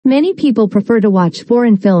Many people prefer to watch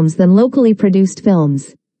foreign films than locally produced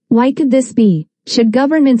films. Why could this be? Should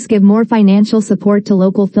governments give more financial support to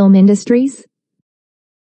local film industries?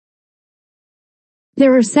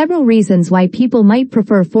 There are several reasons why people might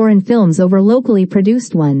prefer foreign films over locally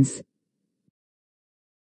produced ones.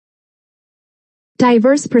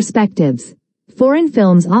 Diverse perspectives. Foreign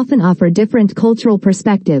films often offer different cultural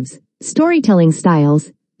perspectives, storytelling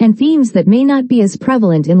styles, and themes that may not be as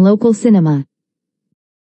prevalent in local cinema.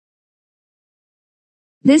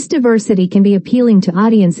 This diversity can be appealing to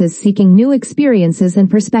audiences seeking new experiences and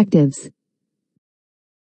perspectives.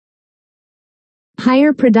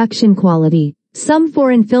 Higher production quality. Some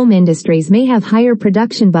foreign film industries may have higher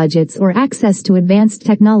production budgets or access to advanced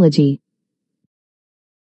technology,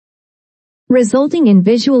 resulting in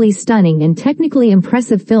visually stunning and technically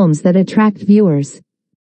impressive films that attract viewers.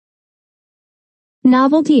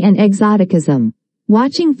 Novelty and exoticism.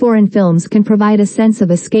 Watching foreign films can provide a sense of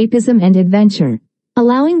escapism and adventure,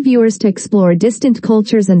 allowing viewers to explore distant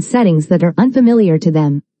cultures and settings that are unfamiliar to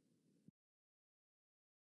them.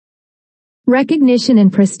 Recognition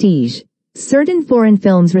and prestige. Certain foreign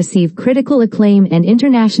films receive critical acclaim and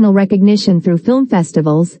international recognition through film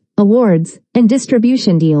festivals, awards, and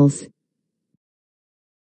distribution deals,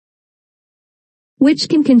 which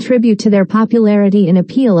can contribute to their popularity and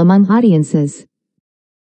appeal among audiences.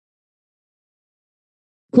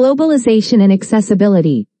 Globalization and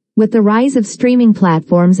accessibility. With the rise of streaming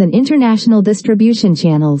platforms and international distribution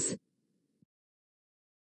channels,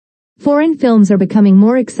 foreign films are becoming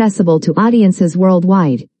more accessible to audiences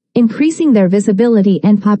worldwide, increasing their visibility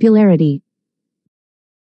and popularity.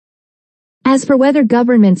 As for whether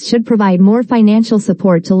governments should provide more financial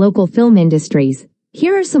support to local film industries,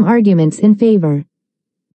 here are some arguments in favor.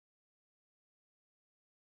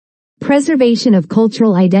 Preservation of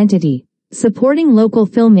cultural identity. Supporting local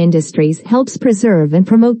film industries helps preserve and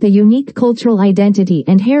promote the unique cultural identity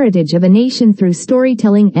and heritage of a nation through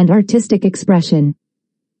storytelling and artistic expression.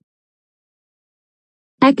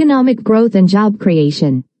 Economic growth and job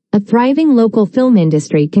creation. A thriving local film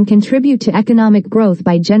industry can contribute to economic growth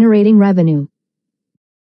by generating revenue,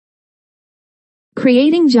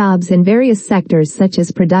 creating jobs in various sectors such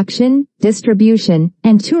as production, distribution,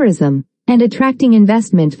 and tourism, and attracting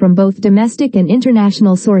investment from both domestic and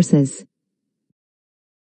international sources.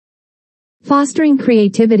 Fostering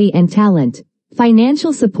creativity and talent.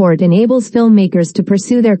 Financial support enables filmmakers to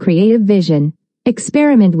pursue their creative vision,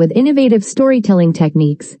 experiment with innovative storytelling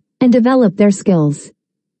techniques, and develop their skills.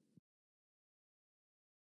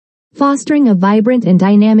 Fostering a vibrant and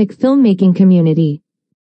dynamic filmmaking community.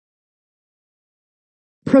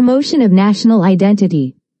 Promotion of national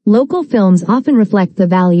identity. Local films often reflect the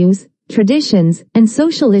values, traditions, and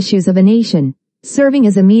social issues of a nation, serving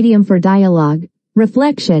as a medium for dialogue,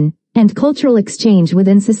 reflection, and cultural exchange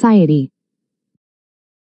within society.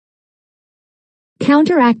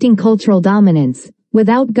 Counteracting cultural dominance.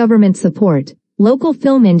 Without government support, local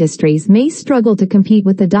film industries may struggle to compete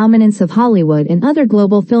with the dominance of Hollywood and other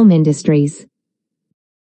global film industries,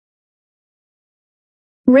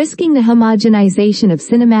 risking the homogenization of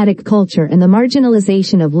cinematic culture and the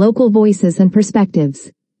marginalization of local voices and perspectives.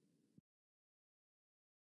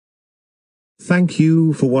 Thank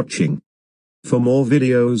you for watching. For more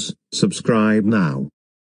videos, subscribe now.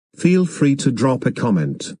 Feel free to drop a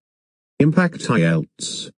comment. Impact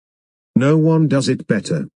Ielts. No one does it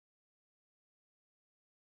better.